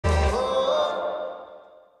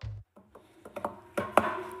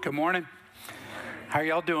Good morning. How are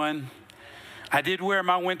y'all doing? I did wear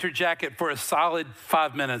my winter jacket for a solid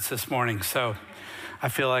 5 minutes this morning, so I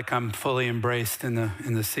feel like I'm fully embraced in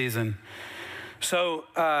the season. So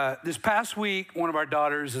this past week, one of our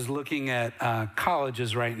daughters is looking at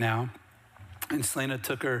colleges right now, and Selena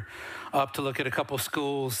took her up to look at a couple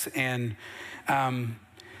schools, and I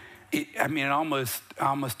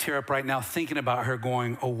almost tear up right now thinking about her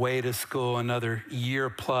going away to school another year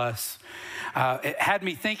plus. It had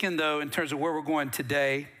me thinking, though, in terms of where we're going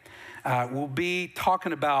today. We'll be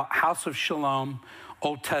talking about House of Shalom,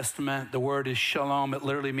 Old Testament. The word is shalom. It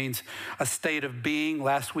literally means a state of being.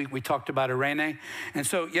 Last week we talked about Irene. And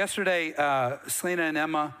so yesterday, Selena and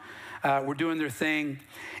Emma were doing their thing,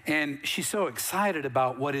 and she's so excited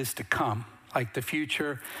about what is to come, like the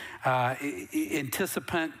future,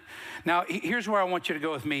 anticipant. Now, here's where I want you to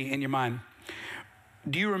go with me in your mind.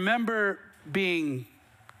 Do you remember being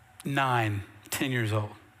 9, 10 years old?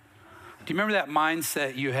 Do you remember that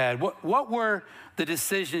mindset you had? What were the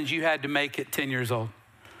decisions you had to make at 10 years old?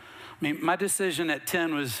 I mean, my decision at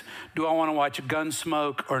 10 was, do I want to watch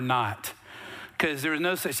Gunsmoke or not? Because there was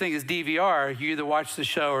no such thing as DVR. You either watch the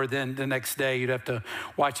show or then the next day you'd have to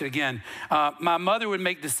watch it again. My mother would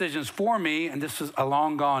make decisions for me, and this was a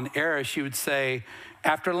long gone era. She would say,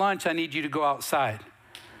 after lunch, I need you to go outside.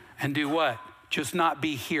 And do what? Just not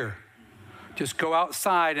be here. Just go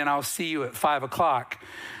outside and I'll see you at 5 o'clock.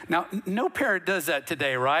 Now, no parent does that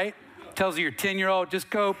today, right? Tells your 10-year-old, just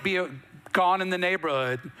go be gone in the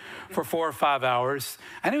neighborhood for 4 or 5 hours.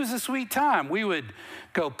 And it was a sweet time. We would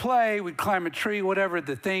go play, we'd climb a tree, whatever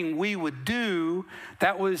the thing we would do.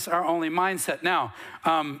 That was our only mindset. Now,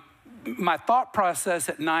 my thought process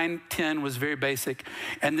at 9, 10 was very basic.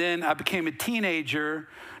 And then I became a teenager.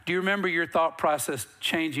 Do you remember your thought process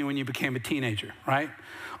changing when you became a teenager, right?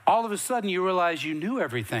 All of a sudden, you realize you knew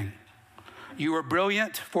everything. You were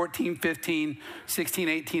brilliant, 14, 15, 16,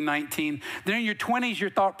 18, 19. Then in your 20s, your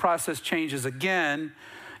thought process changes again.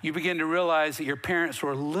 You begin to realize that your parents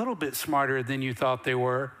were a little bit smarter than you thought they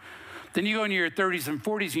were. Then you go into your 30s and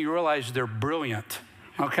 40s and you realize they're brilliant,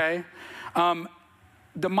 okay?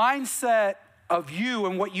 The mindset of you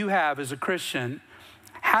and what you have as a Christian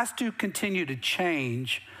has to continue to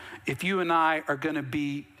change if you and I are going to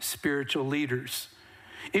be spiritual leaders.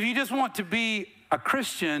 If you just want to be a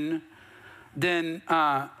Christian, then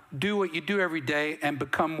do what you do every day and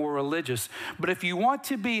become more religious. But if you want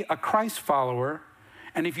to be a Christ follower,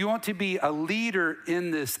 and if you want to be a leader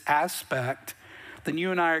in this aspect, then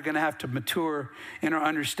you and I are going to have to mature in our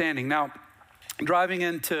understanding. Now, driving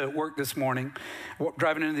into work this morning,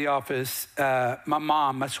 driving into the office, my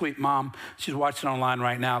mom, my sweet mom, she's watching online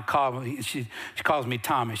right now, called me. She calls me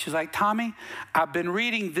Tommy. She's like, Tommy, I've been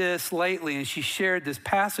reading this lately, and she shared this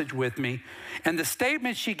passage with me. And the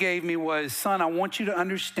statement she gave me was, son, I want you to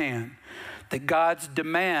understand that God's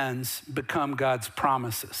demands become God's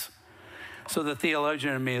promises. So the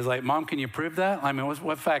theologian in me is like, Mom, can you prove that? I mean,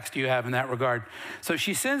 what facts do you have in that regard? So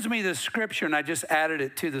she sends me this scripture, and I just added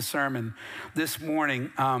it to the sermon this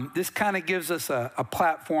morning. This kind of gives us a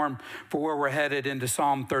platform for where we're headed into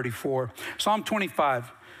Psalm 34. Psalm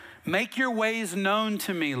 25, make your ways known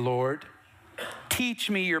to me, Lord. Teach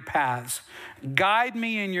me your paths. Guide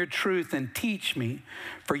me in your truth and teach me,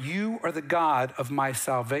 for you are the God of my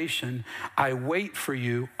salvation. I wait for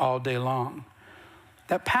you all day long.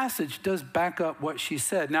 That passage does back up what she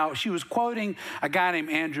said. Now, she was quoting a guy named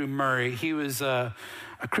Andrew Murray. He was a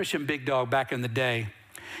Christian big dog back in the day.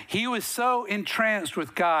 He was so entranced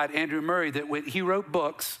with God, Andrew Murray, that when he wrote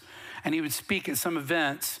books and he would speak at some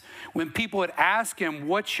events, when people would ask him,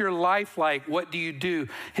 what's your life like? What do you do?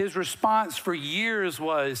 His response for years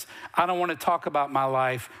was, I don't want to talk about my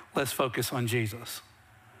life. Let's focus on Jesus.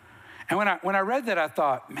 And when I read that, I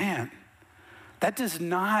thought, man, that does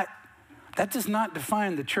not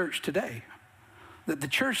define the church today. The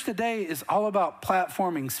church today is all about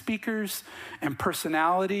platforming speakers and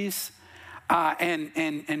personalities,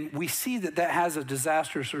 and we see that has a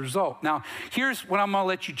disastrous result. Now, here's what I'm going to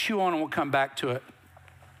let you chew on, and we'll come back to it.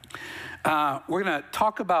 We're going to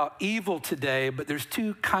talk about evil today, but there's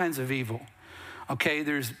two kinds of evil. Okay,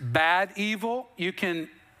 there's bad evil.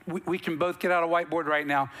 We can both get out a whiteboard right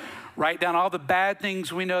now, write down all the bad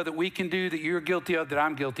things we know that we can do, that you're guilty of, that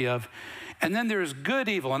I'm guilty of. And then there's good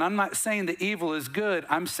evil. And I'm not saying that evil is good.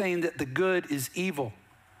 I'm saying that the good is evil.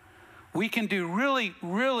 We can do really,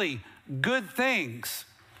 really good things.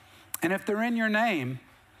 And if they're in your name,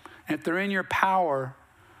 and if they're in your power,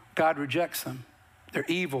 God rejects them. They're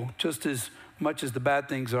evil just as much as the bad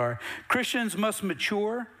things are. Christians must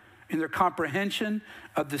mature in their comprehension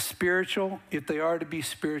of the spiritual if they are to be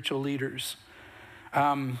spiritual leaders.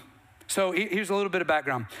 So here's a little bit of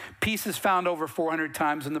background. Peace is found over 400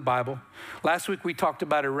 times in the Bible. Last week we talked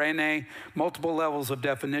about eirene, multiple levels of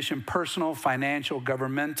definition: personal, financial,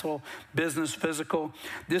 governmental, business, physical.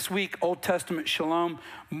 This week, Old Testament shalom,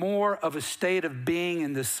 more of a state of being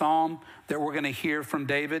in this psalm that we're going to hear from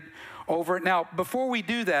David over it. Now, before we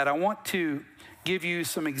do that, I want to give you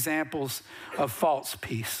some examples of false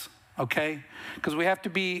peace, okay? Because we have to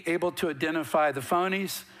be able to identify the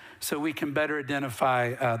phonies so we can better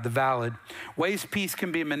identify the valid. Ways peace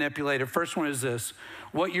can be manipulated. First one is this: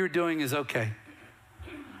 what you're doing is okay.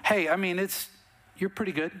 Hey, I mean, you're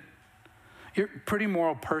pretty good. You're a pretty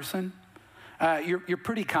moral person. You're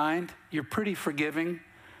pretty kind. You're pretty forgiving.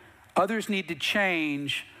 Others need to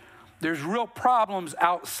change. There's real problems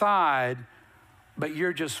outside, but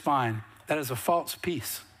you're just fine. That is a false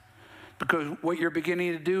peace. Because what you're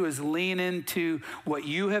beginning to do is lean into what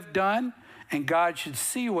you have done, and God should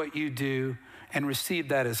see what you do and receive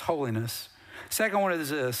that as holiness. Second one is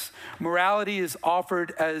this: morality is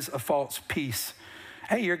offered as a false peace.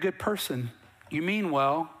 Hey, you're a good person. You mean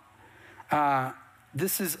well.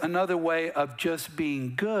 This is another way of just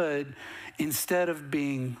being good instead of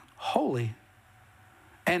being holy.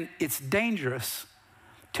 And it's dangerous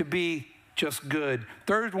to be just good.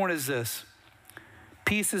 Third one is this: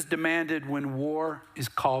 peace is demanded when war is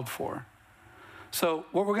called for. So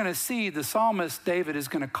what we're going to see, the psalmist David is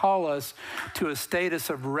going to call us to a status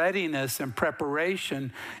of readiness and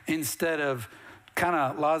preparation instead of kind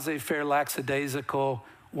of laissez-faire, lackadaisical,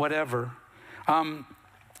 whatever.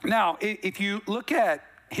 Now, if you look at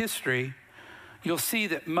history, you'll see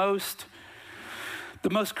that the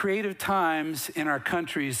most creative times in our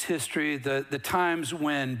country's history, the times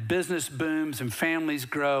when business booms and families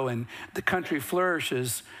grow and the country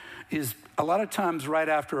flourishes, is a lot of times right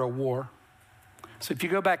after a war. So if you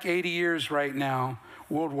go back 80 years right now,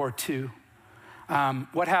 World War II,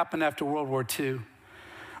 what happened after World War II?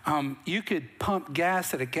 You could pump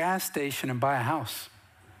gas at a gas station and buy a house.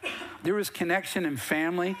 There was connection in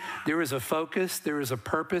family. There was a focus. There was a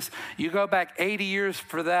purpose. You go back 80 years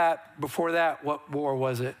for that. Before that, what war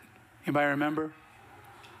was it? Anybody remember?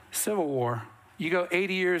 Civil War. You go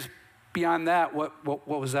 80 years beyond that, what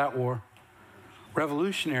was that war?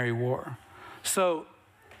 Revolutionary War. So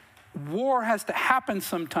war has to happen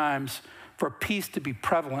sometimes for peace to be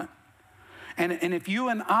prevalent. And if you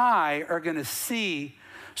and I are going to see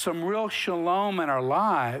some real shalom in our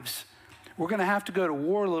lives, we're going to have to go to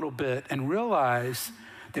war a little bit and realize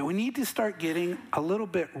that we need to start getting a little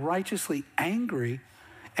bit righteously angry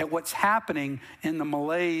at what's happening in the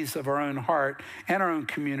malaise of our own heart and our own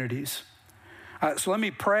communities. So let me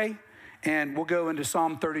pray, and we'll go into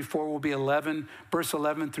Psalm 34. Will be verse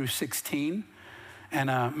 11 through 16.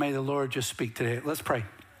 And may the Lord just speak today. Let's pray.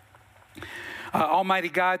 Almighty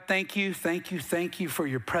God, thank you for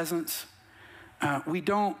your presence. We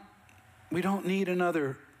don't need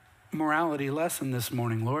another morality lesson this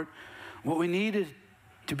morning, Lord. What we need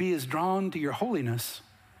to be is drawn to your holiness,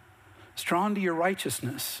 it's drawn to your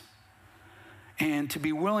righteousness, and to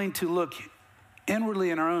be willing to look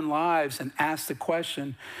inwardly in our own lives and ask the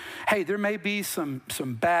question, hey, there may be some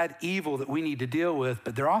bad evil that we need to deal with,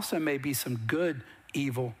 but there also may be some good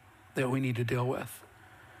evil that we need to deal with.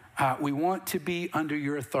 We want to be under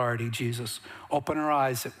your authority, Jesus. Open our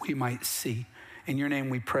eyes that we might see. In your name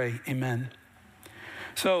we pray, amen.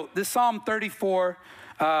 So this Psalm 34,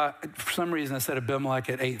 for some reason I said Abimelech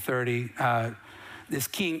at 8:30. This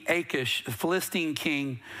King Achish, the Philistine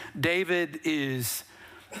king, David is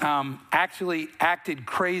actually acted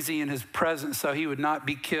crazy in his presence so he would not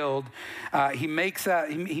be killed. He makes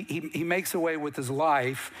away with his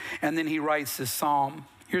life, and then he writes this psalm.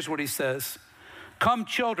 Here's what he says: "Come,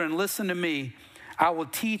 children, listen to me. I will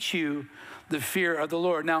teach you the fear of the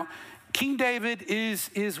Lord." Now, King David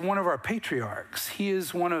is one of our patriarchs. He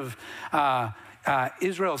is one of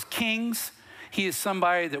Israel's kings. He is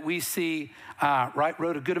somebody that we see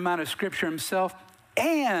wrote a good amount of scripture himself,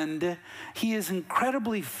 and he is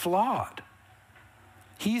incredibly flawed.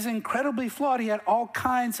 He's incredibly flawed. He had all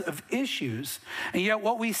kinds of issues, and yet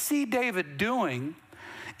what we see David doing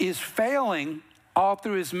is failing all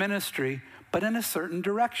through his ministry, but in a certain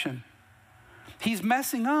direction. He's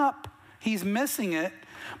messing up. He's missing it.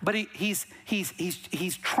 But he's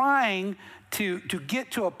trying to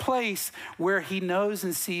get to a place where he knows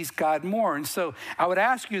and sees God more. And so I would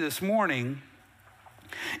ask you this morning,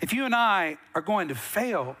 if you and I are going to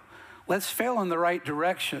fail, let's fail in the right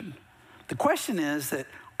direction. The question is that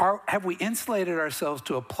have we insulated ourselves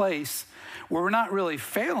to a place where we're not really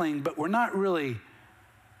failing, but we're not really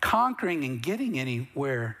conquering and getting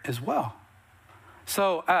anywhere as well?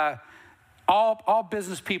 So all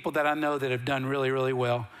business people that I know that have done really, really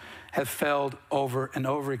well have failed over and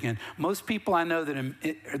over again. Most people I know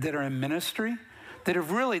that are in ministry, that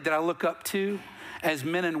I look up to as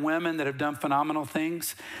men and women that have done phenomenal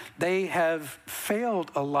things, they have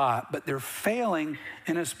failed a lot, but they're failing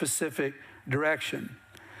in a specific direction.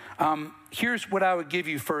 Here's what I would give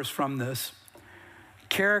you first from this.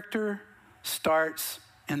 Character starts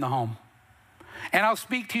in the home. And I'll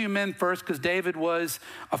speak to you men first because David was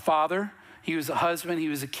a father. He was a husband. He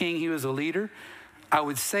was a king. He was a leader. I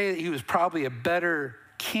would say that he was probably a better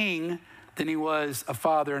king than he was a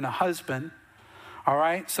father and a husband. All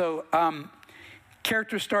right? So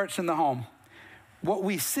character starts in the home. What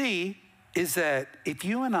we see is that if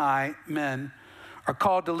you and I, men, are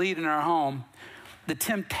called to lead in our home, the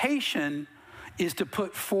temptation is to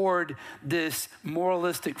put forward this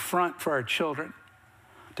moralistic front for our children,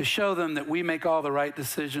 to show them that we make all the right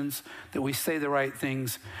decisions, that we say the right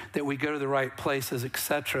things, that we go to the right places,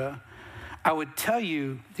 etc. I would tell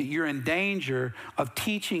you that you're in danger of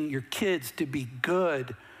teaching your kids to be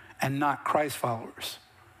good and not Christ followers.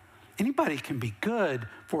 Anybody can be good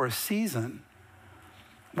for a season.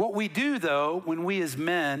 What we do, though, when we as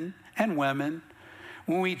men and women,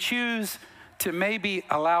 when we choose to maybe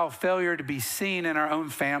allow failure to be seen in our own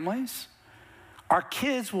families, our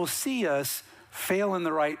kids will see us fail in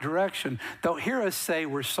the right direction. They'll hear us say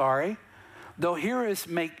we're sorry. They'll hear us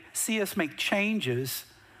see us make changes,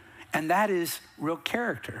 and that is real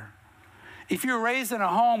character. If you were raised in a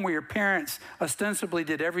home where your parents ostensibly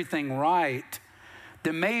did everything right,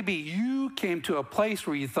 then maybe you came to a place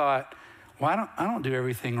where you thought, well, I don't do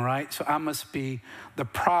everything right, so I must be the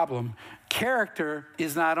problem. Character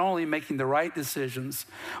is not only making the right decisions,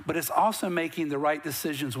 but it's also making the right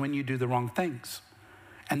decisions when you do the wrong things.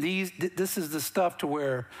 And this is the stuff to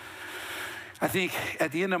where I think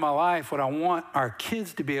at the end of my life, what I want our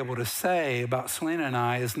kids to be able to say about Selena and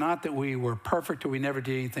I is not that we were perfect or we never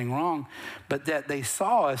did anything wrong, but that they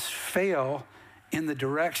saw us fail in the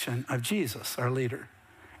direction of Jesus, our leader.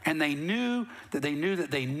 And they knew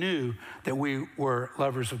that we were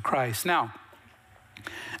lovers of Christ. Now,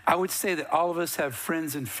 I would say that all of us have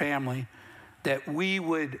friends and family that we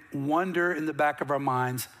would wonder in the back of our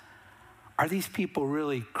minds, are these people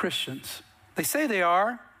really Christians? They say they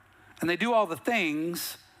are, and they do all the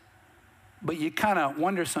things, but you kind of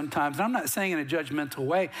wonder sometimes, and I'm not saying in a judgmental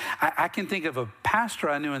way. I can think of a pastor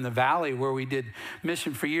I knew in the valley where we did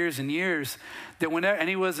mission for years and years, that whenever, and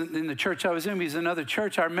he wasn't in the church I was in, he was in another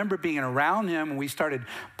church. I remember being around him when we started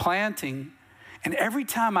planting, and every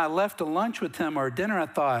time I left a lunch with him or a dinner, I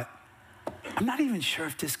thought, I'm not even sure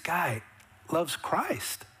if this guy loves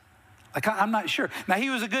Christ. Like, I'm not sure. Now, he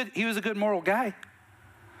was a good moral guy.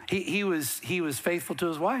 He was faithful to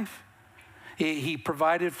his wife. He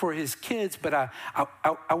provided for his kids, but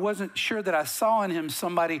I wasn't sure that I saw in him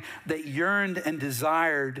somebody that yearned and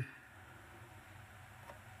desired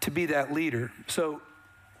to be that leader. So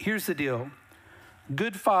here's the deal.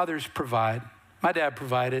 Good fathers provide. My dad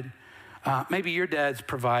provided. Maybe your dad's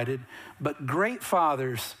provided. But great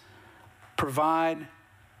fathers provide,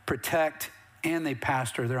 protect, and they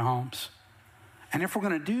pastor their homes. And if we're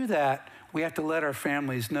going to do that, we have to let our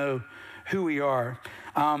families know who we are.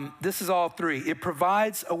 This is all three. It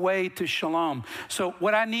provides a way to shalom. So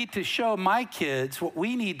what I need to show my kids, what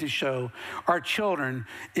we need to show our children,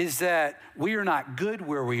 is that we are not good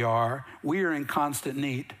where we are. We are in constant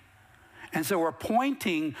need. And so we're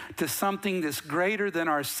pointing to something that's greater than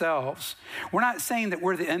ourselves. We're not saying that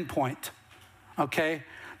we're the end point, okay?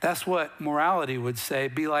 That's what morality would say.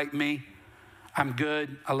 Be like me. I'm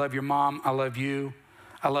good. I love your mom. I love you.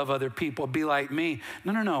 I love other people. Be like me.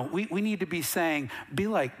 No. We need to be saying, be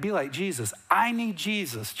like Jesus. I need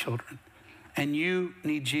Jesus, children. And you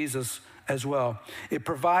need Jesus as well. It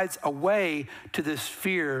provides a way to this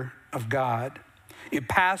fear of God. It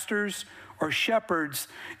pastors or shepherds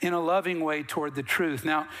in a loving way toward the truth.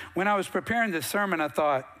 Now, when I was preparing this sermon, I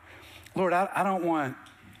thought, Lord, I don't want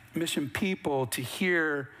Mission people to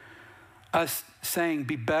hear us saying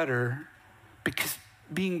be better, because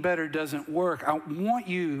being better doesn't work. I want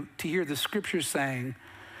you to hear the scripture saying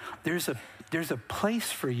there's a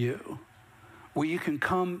place for you where you can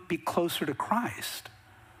come be closer to Christ,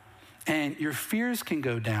 and your fears can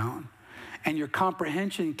go down and your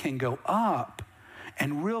comprehension can go up,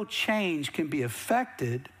 and real change can be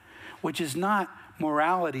affected, which is not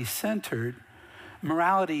morality centered.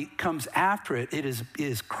 Morality comes after it. It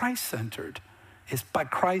is Christ centered. It's by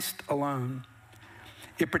Christ alone.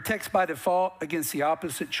 It protects by default against the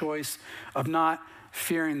opposite choice of not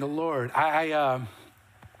fearing the Lord. I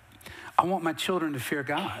want my children to fear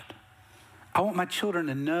God. I want my children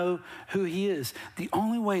to know who he is. The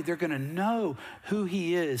only way they're going to know who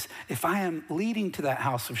he is if I am leading to that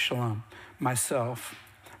house of shalom myself.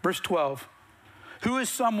 Verse 12, who is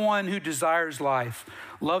someone who desires life,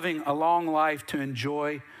 loving a long life to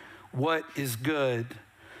enjoy what is good?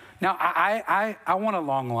 Now, I want a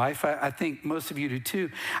long life. I think most of you do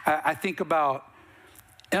too. I think about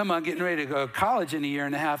Emma getting ready to go to college in a year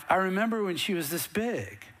and a half. I remember when she was this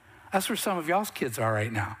big. That's where some of y'all's kids are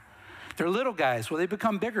right now. They're little guys. Well, they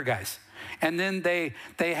become bigger guys. And then they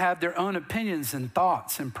have their own opinions and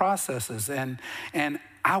thoughts and processes. And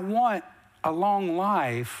I want a long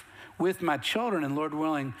life with my children and, Lord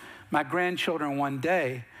willing, my grandchildren one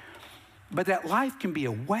day. But that life can be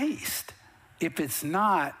a waste if it's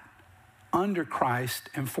not under Christ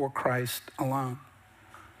and for Christ alone.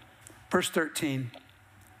 Verse 13,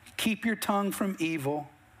 keep your tongue from evil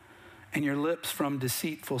and your lips from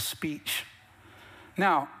deceitful speech.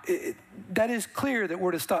 Now, that is clear that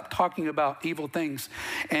we're to stop talking about evil things.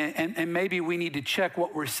 And maybe we need to check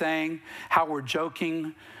what we're saying, how we're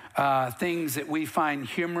joking, things that we find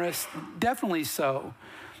humorous. Definitely so.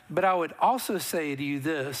 But I would also say to you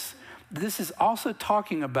this is also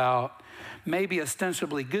talking about maybe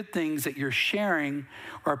ostensibly good things that you're sharing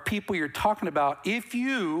or people you're talking about. If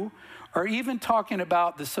you are even talking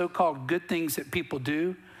about the so-called good things that people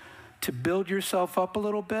do to build yourself up a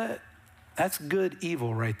little bit, that's good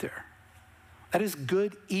evil right there. That is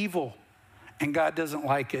good evil. And God doesn't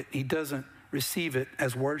like it. He doesn't receive it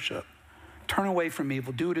as worship. Turn away from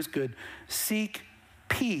evil. Do what is good. Seek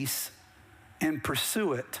peace and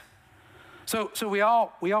pursue it. So we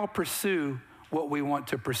all pursue what we want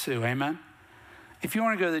to pursue. Amen? If you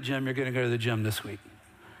want to go to the gym, you're going to go to the gym this week.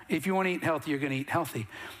 If you want to eat healthy, you're going to eat healthy.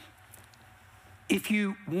 If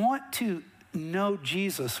you want to know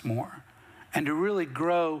Jesus more and to really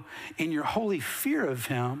grow in your holy fear of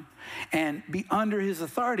him and be under his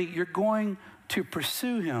authority, you're going to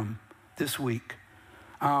pursue him this week.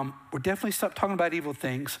 We're definitely stop talking about evil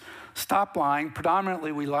things. Stop lying.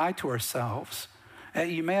 Predominantly, we lie to ourselves.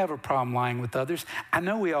 You may have a problem lying with others. I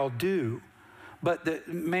know we all do, but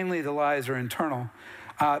mainly the lies are internal.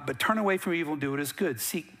 But turn away from evil and do what is good.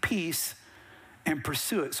 Seek peace and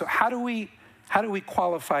pursue it. So how do we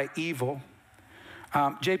qualify evil?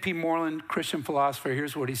 J.P. Moreland, Christian philosopher,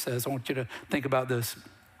 here's what he says. I want you to think about this.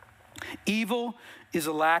 Evil is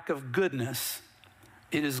a lack of goodness.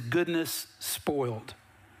 It is goodness spoiled.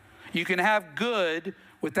 You can have good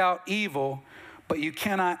without evil, but you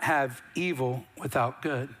cannot have evil without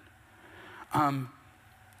good.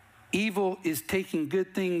 Evil is taking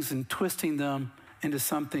good things and twisting them into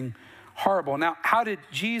something horrible. Now, how did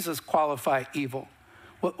Jesus qualify evil?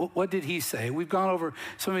 What did he say? We've gone over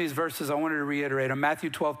some of these verses. I wanted to reiterate. On Matthew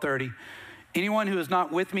 12:30, anyone who is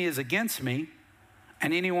not with me is against me,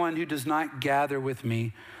 and anyone who does not gather with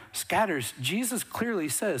me scatters. Jesus clearly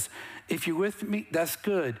says, if you're with me, that's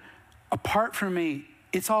good. Apart from me,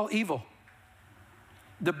 it's all evil.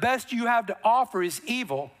 The best you have to offer is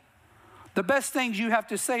evil. The best things you have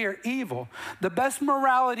to say are evil. The best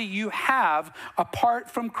morality you have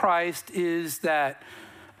apart from Christ is that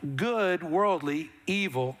good, worldly,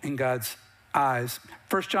 evil in God's eyes.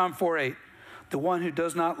 1 John 4:8, the one who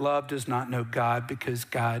does not love does not know God because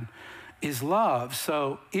God is love.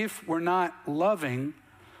 So if we're not loving,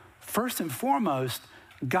 first and foremost,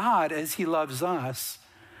 God as he loves us,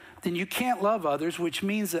 then you can't love others, which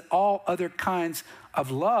means that all other kinds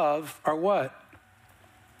of love are what?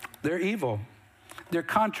 They're evil. They're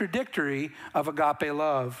contradictory of agape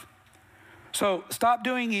love. So stop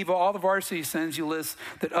doing evil, all the varsity sins you list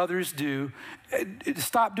that others do.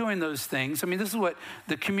 Stop doing those things. I mean, this is what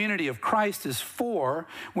the community of Christ is for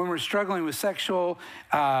when we're struggling with sexual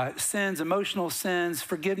sins, emotional sins,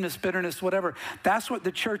 forgiveness, bitterness, whatever. That's what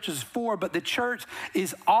the church is for. But the church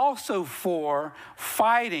is also for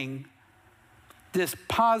fighting this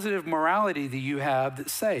positive morality that you have that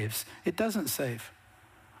saves. It doesn't save.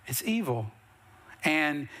 It's evil.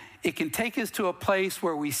 And it can take us to a place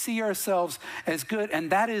where we see ourselves as good.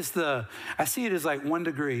 And that is I see it as like 1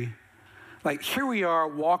 degree. Like here we are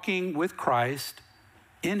walking with Christ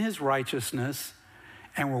in his righteousness,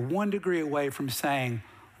 and we're 1 degree away from saying,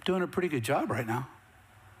 I'm doing a pretty good job right now.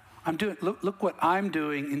 Look what I'm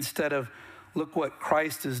doing instead of look what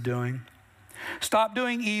Christ is doing. Stop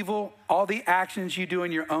doing evil, all the actions you do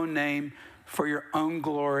in your own name for your own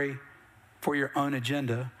glory, for your own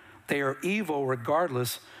agenda. They are evil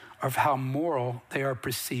regardless of how moral they are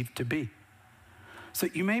perceived to be. So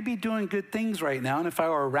you may be doing good things right now, and if I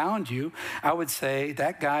were around you, I would say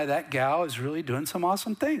that guy, that gal is really doing some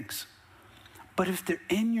awesome things. But if they're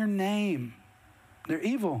in your name, they're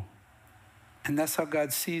evil. And that's how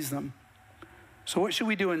God sees them. So what should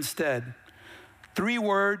we do instead? 3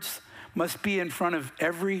 words must be in front of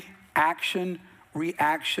every action,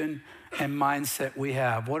 reaction, and mindset we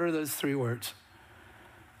have. What are those 3 words?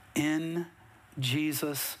 In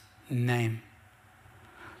Jesus' name.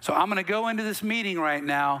 So I'm going to go into this meeting right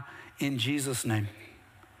now in Jesus' name.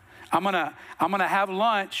 I'm gonna have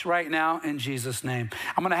lunch right now in Jesus' name.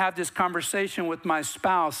 I'm gonna have this conversation with my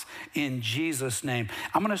spouse in Jesus' name.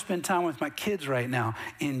 I'm gonna spend time with my kids right now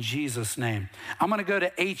in Jesus' name. I'm gonna go to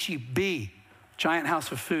H-E-B, Giant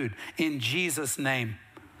House of Food, in Jesus' name.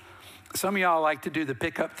 Some of y'all like to do the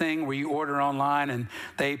pickup thing where you order online and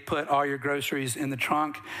they put all your groceries in the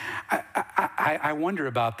trunk. I wonder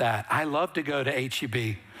about that. I love to go to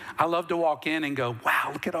H-E-B. I love to walk in and go,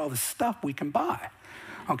 wow, look at all the stuff we can buy.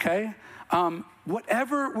 Okay?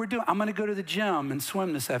 Whatever we're doing, I'm going to go to the gym and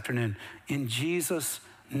swim this afternoon in Jesus'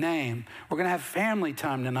 name. We're going to have family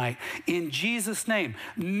time tonight in Jesus' name.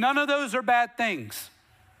 None of those are bad things.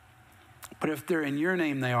 But if they're in your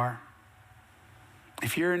name, they are.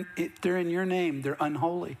 If they're in your name, they're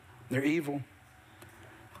unholy. They're evil.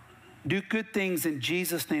 Do good things in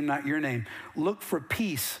Jesus' name, not your name. Look for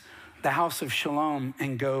peace, the house of shalom,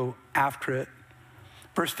 and go after it.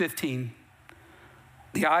 Verse 15.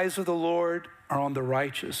 The eyes of the Lord are on the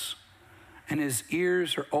righteous, and his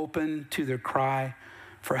ears are open to their cry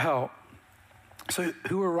for help. So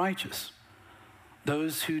who are righteous?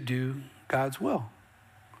 Those who do God's will.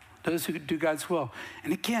 Those who do God's will.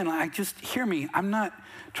 And again, hear me. I'm not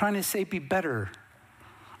trying to say be better.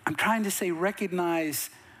 I'm trying to say recognize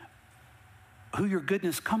who your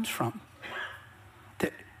goodness comes from.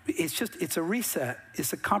 That it's a reset.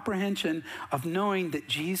 It's a comprehension of knowing that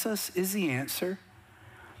Jesus is the answer.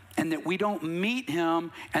 And that we don't meet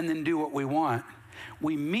him and then do what we want.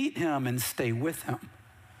 We meet him and stay with him.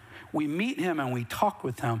 We meet him and we talk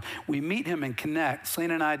with him. We meet him and connect.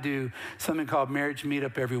 Selena and I do something called Marriage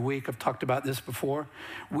Meetup every week. I've talked about this before.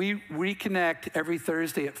 We reconnect every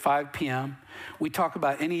Thursday at 5 p.m. We talk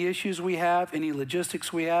about any issues we have, any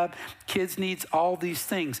logistics we have, kids' needs, all these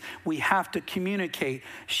things. We have to communicate.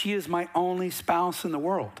 She is my only spouse in the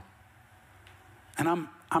world. And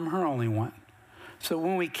I'm her only one. So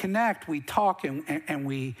when we connect, we talk and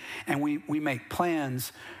we make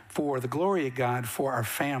plans for the glory of God for our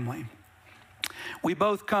family. We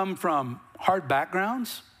both come from hard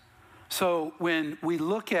backgrounds. So when we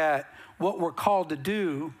look at what we're called to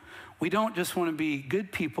do, we don't just want to be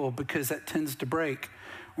good people because that tends to break.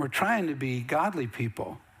 We're trying to be godly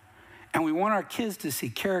people. And we want our kids to see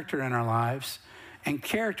character in our lives. And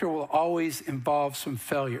character will always involve some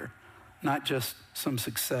failure, not just some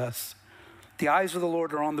success. The eyes of the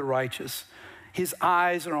Lord are on the righteous. His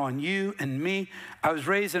eyes are on you and me. I was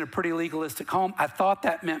raised in a pretty legalistic home. I thought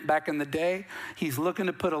that meant back in the day, he's looking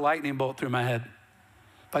to put a lightning bolt through my head.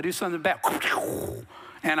 If I do something bad,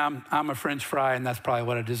 and I'm a French fry, and that's probably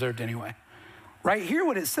what I deserved anyway. Right here,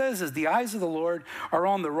 what it says is the eyes of the Lord are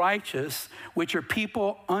on the righteous, which are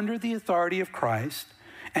people under the authority of Christ,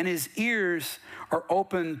 and his ears are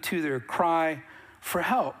open to their cry for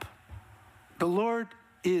help. The Lord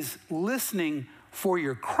is listening for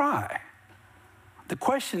your cry. The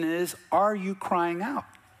question is, are you crying out?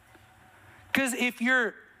 Because if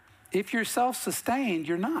you're self-sustained,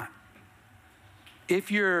 you're not.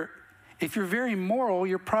 If you're very moral,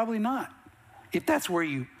 you're probably not. If that's where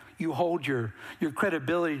you hold your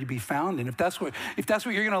credibility to be found in, if that's what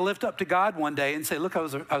you're going to lift up to God one day and say, look, I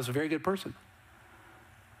was a very good person.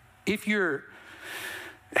 If you're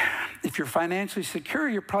financially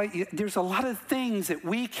secure, there's a lot of things that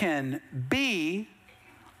we can be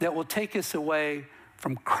that will take us away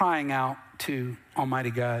from crying out to Almighty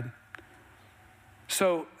God.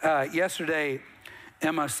 So yesterday,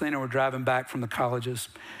 Emma and Selena were driving back from the colleges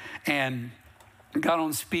and got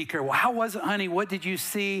on speaker. Well, how was it, honey? What did you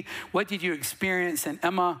see? What did you experience? And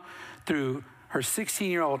Emma, through her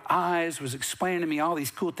 16-year-old eyes, was explaining to me all these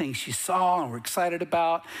cool things she saw and were excited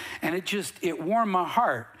about. And it warmed my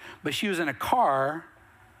heart. But she was in a car,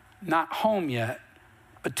 not home yet.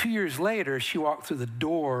 But 2 years later, she walked through the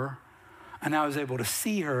door, and I was able to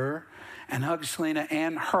see her and hug Selena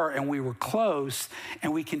and her, and we were close,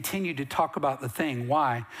 and we continued to talk about the thing.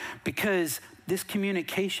 Why? Because this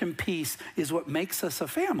communication piece is what makes us a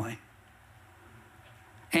family.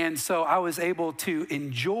 And so I was able to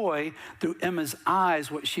enjoy through Emma's eyes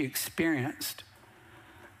what she experienced.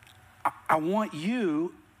 I want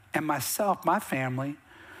you and myself, my family,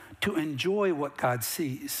 to enjoy what God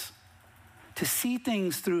sees, to see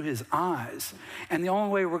things through his eyes. And the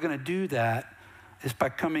only way we're going to do that is by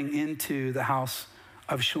coming into the house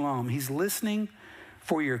of shalom. He's listening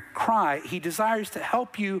for your cry. He desires to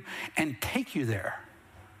help you and take you there.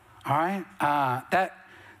 All right?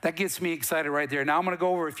 That gets me excited right there. Now I'm going to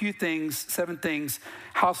go over a few things, 7 things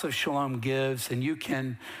House of Shalom gives, and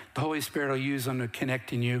the Holy Spirit will use them to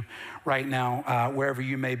connecting you right now, wherever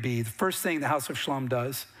you may be. The first thing the House of Shalom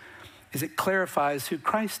does is it clarifies who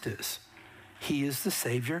Christ is. He is the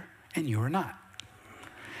Savior, and you are not.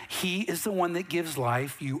 He is the one that gives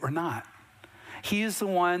life, you are not. He is the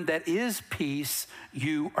one that is peace,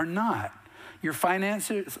 you are not. Your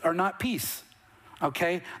finances are not peace.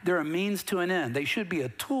 Okay? They're a means to an end. They should be a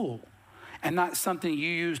tool and not something you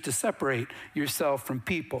use to separate yourself from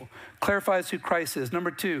people. Clarifies who Christ is.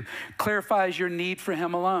 Number 2, clarifies your need for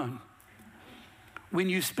him alone. When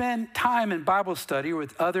you spend time in Bible study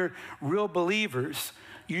with other real believers,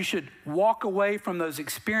 you should walk away from those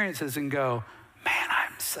experiences and go, man,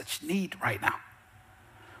 I'm in such need right now.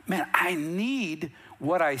 Man, I need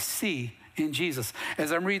what I see in Jesus.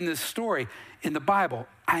 As I'm reading this story in the Bible,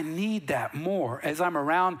 I need that more. As I'm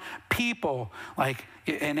around people like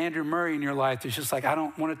and Andrew Murray in your life, it's just like, I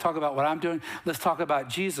don't want to talk about what I'm doing. Let's talk about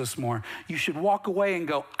Jesus more. You should walk away and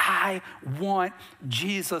go, I want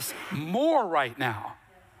Jesus more right now.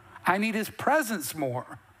 I need his presence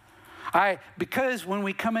more. Because when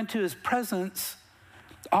we come into his presence,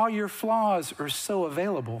 all your flaws are so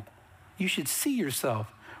available. You should see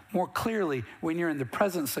yourself more clearly when you're in the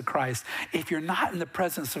presence of Christ. If you're not in the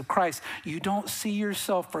presence of Christ, you don't see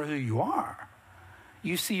yourself for who you are.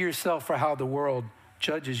 You see yourself for how the world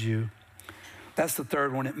judges you. That's the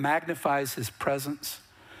third one. It magnifies his presence.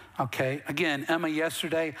 Okay. Again, Emma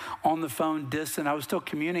yesterday on the phone, distant. I was still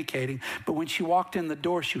communicating, but when she walked in the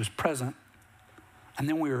door, she was present. And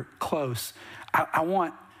then we were close. I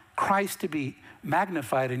want Christ to be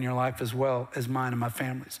magnified in your life as well as mine and my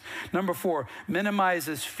family's. Number 4,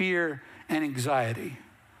 minimizes fear and anxiety.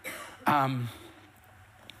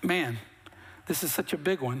 Man, this is such a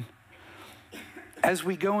big one. As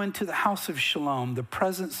we go into the house of Shalom, the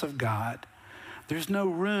presence of God, there's no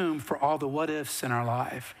room for all the what ifs in our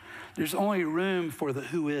life. There's only room for the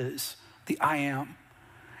who is, the I am.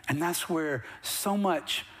 And that's where so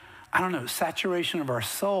much, saturation of our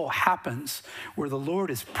soul happens, where the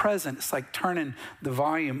Lord is present. It's like turning the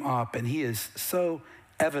volume up, and he is so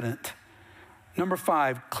evident. Number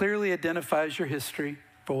 5, clearly identifies your history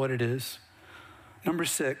for what it is. Number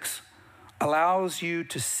 6, allows you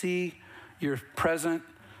to see your present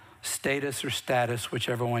status or status,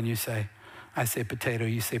 whichever one you say. I say potato,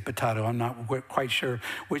 you say potato. I'm not quite sure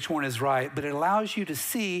which one is right, but it allows you to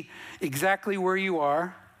see exactly where you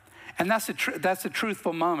are. And that's a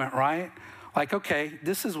truthful moment, right? Like, okay,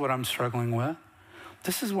 this is what I'm struggling with.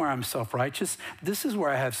 This is where I'm self-righteous. This is where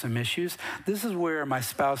I have some issues. This is where my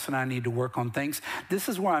spouse and I need to work on things. This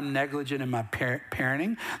is where I'm negligent in my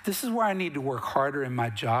parenting. This is where I need to work harder in my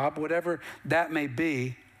job, whatever that may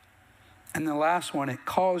be. And the last one, it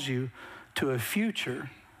calls you to a future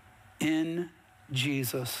in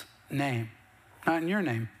Jesus' name. Not in your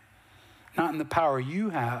name, not in the power you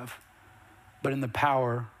have, but in the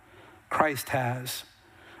power Christ has.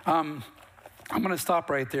 I'm going to stop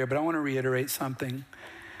right there, but I want to reiterate something.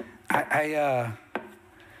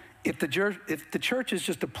 If the church is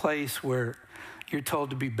just a place where you're told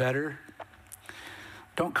to be better,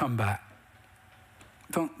 don't come back.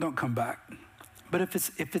 Don't come back. But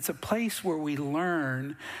if it's a place where we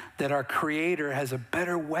learn that our Creator has a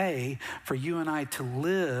better way for you and I to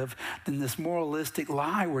live than this moralistic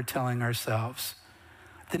lie we're telling ourselves,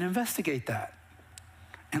 then investigate that.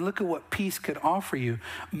 And look at what peace could offer you.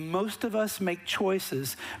 Most of us make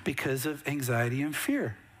choices because of anxiety and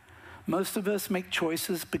fear. Most of us make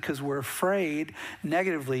choices because we're afraid.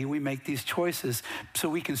 Negatively, we make these choices so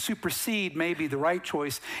we can supersede maybe the right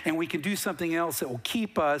choice, and we can do something else that will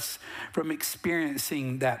keep us from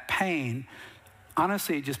experiencing that pain.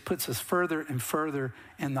 Honestly, it just puts us further and further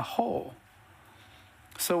in the hole.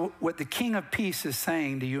 So what the King of Peace is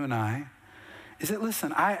saying to you and I is that,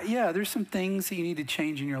 listen, there's some things that you need to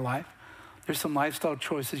change in your life. There's some lifestyle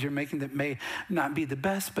choices you're making that may not be the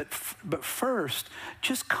best, but first,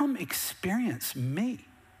 just come experience me.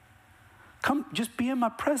 Come, just be in my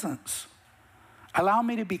presence. Allow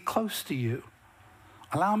me to be close to you.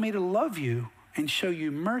 Allow me to love you and show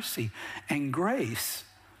you mercy and grace.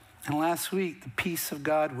 And last week, the peace of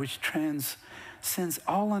God, which transcends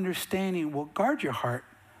all understanding, will guard your heart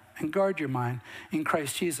and guard your mind in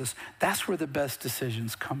Christ Jesus. That's where the best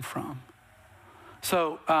decisions come from.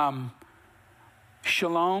 So,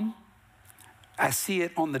 Shalom, I see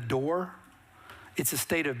it on the door. It's a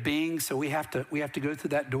state of being, so we have to go through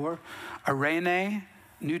that door. Arene,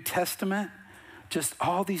 New Testament, just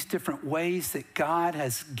all these different ways that God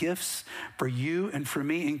has gifts for you and for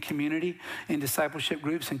me in community, in discipleship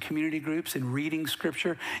groups and community groups, in reading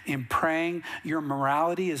scripture, in praying. Your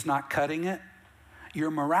morality is not cutting it.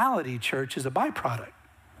 Your morality, church, is a byproduct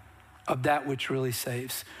of that which really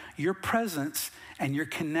saves. Your presence and your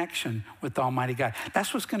connection with Almighty God.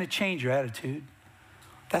 That's what's going to change your attitude.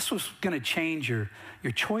 That's what's going to change your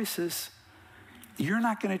choices. You're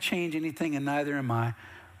not going to change anything, and neither am I,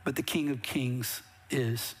 but the King of Kings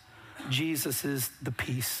is. Jesus is the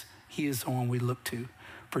peace. He is the one we look to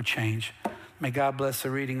for change. May God bless the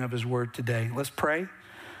reading of his word today. Let's pray.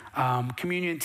 Communion